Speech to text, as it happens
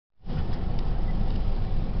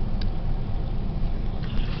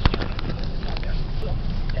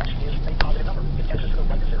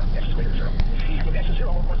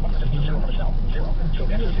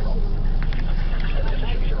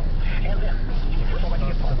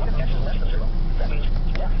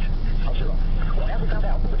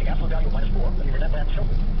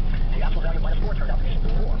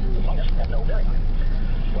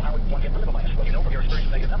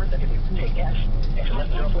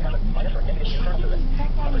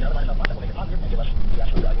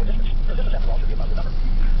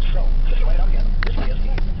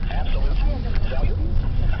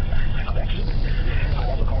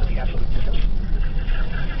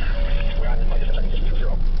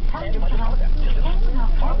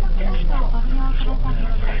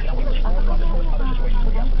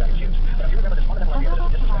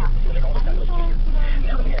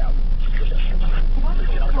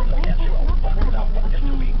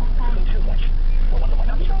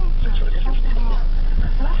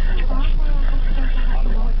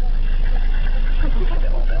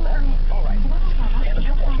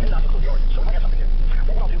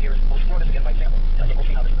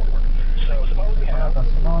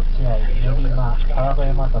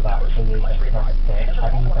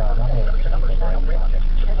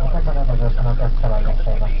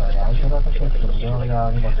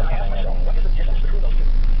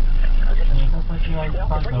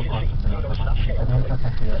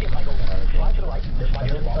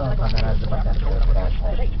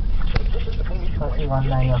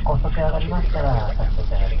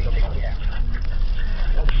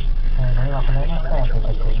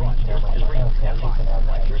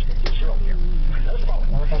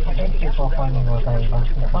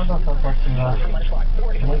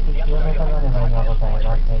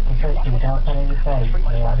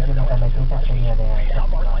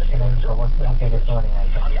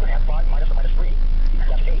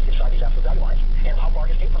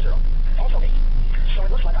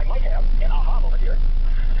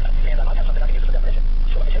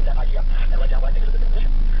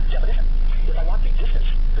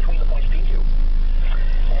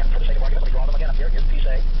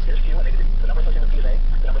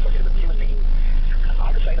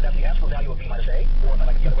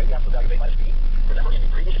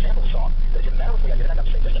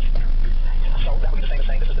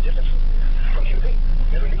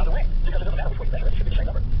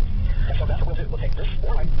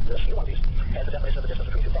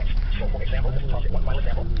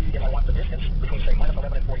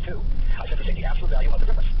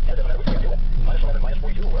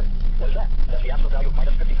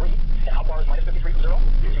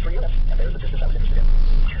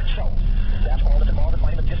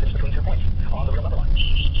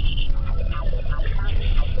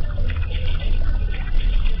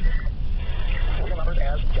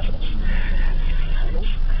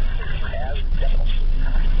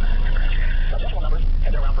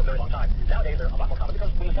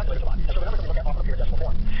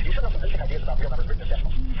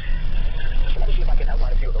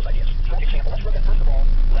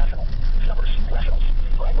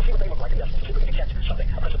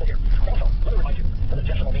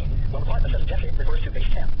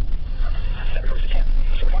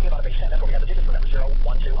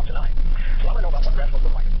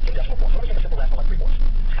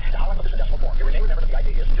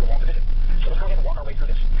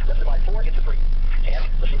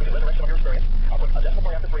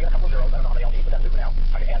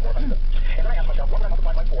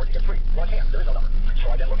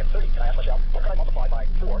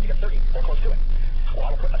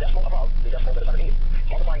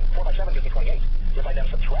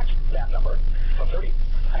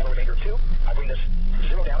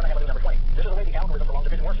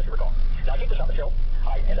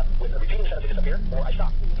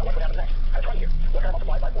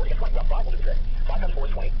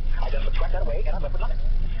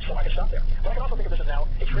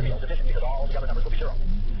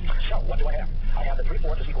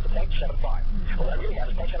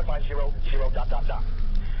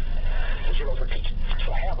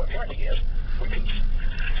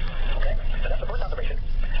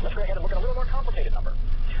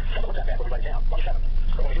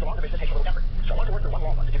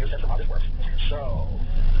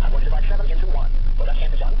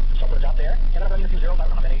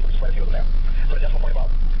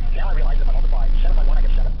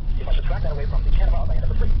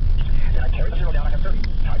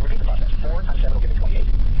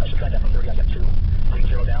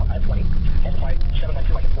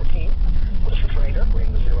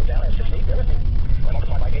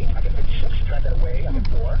Subtract that away, I get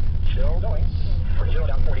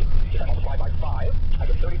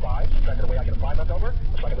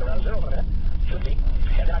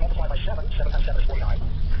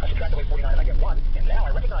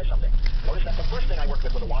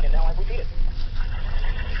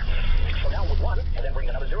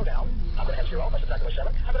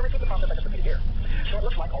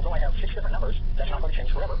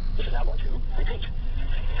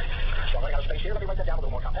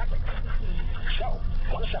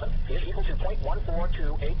 7 is equal to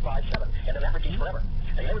 0.142857, and then that repeats forever.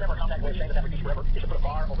 And you never contact way of saying that repeats forever is to put a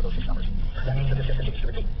bar over those 6 numbers. That means that this just continues to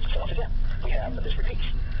repeat. So once again, we have that this repeats.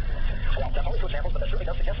 Well, that's only 2 examples, but that certainly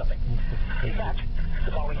does suggest something. In fact,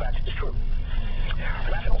 the following fact is true.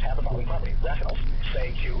 Rationals have the following property. Rationals,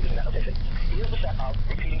 say Q using that notation, is the set of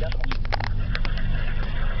repeating decimals.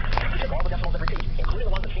 We take all the decimals that repeat, including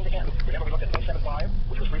the ones that seem to end. Remember, we looked at 0.75,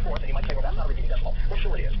 which was 3/4, and you might say, well, that's not a repeating decimal. Well,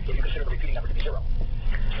 sure it is, if you consider the repeating number to be 0.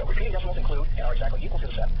 So repeating decimals include and are exactly equal to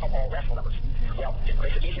the set of all rational numbers. Well, it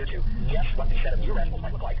makes it easier to guess what the set of irrationals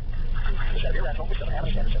might look like. The set of irrationals, which doesn't have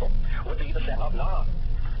a standard symbol, would be the set of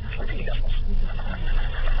non-repeating decimals.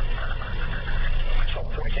 So,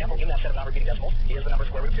 for example, in that set of non-repeating decimals is the number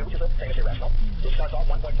square root of 2, which is a famous irrational. It starts off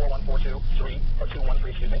 1.41423, or 213,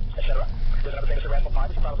 excuse me, etc. There's another famous irrational pi,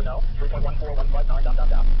 which you probably know, 3.14159,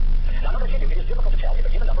 Now, I'm not going to tell you, it is difficult to tell if a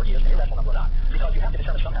given number is an irrational number or not, because you have to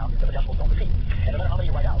determine somehow that the decimals don't repeat. And no matter how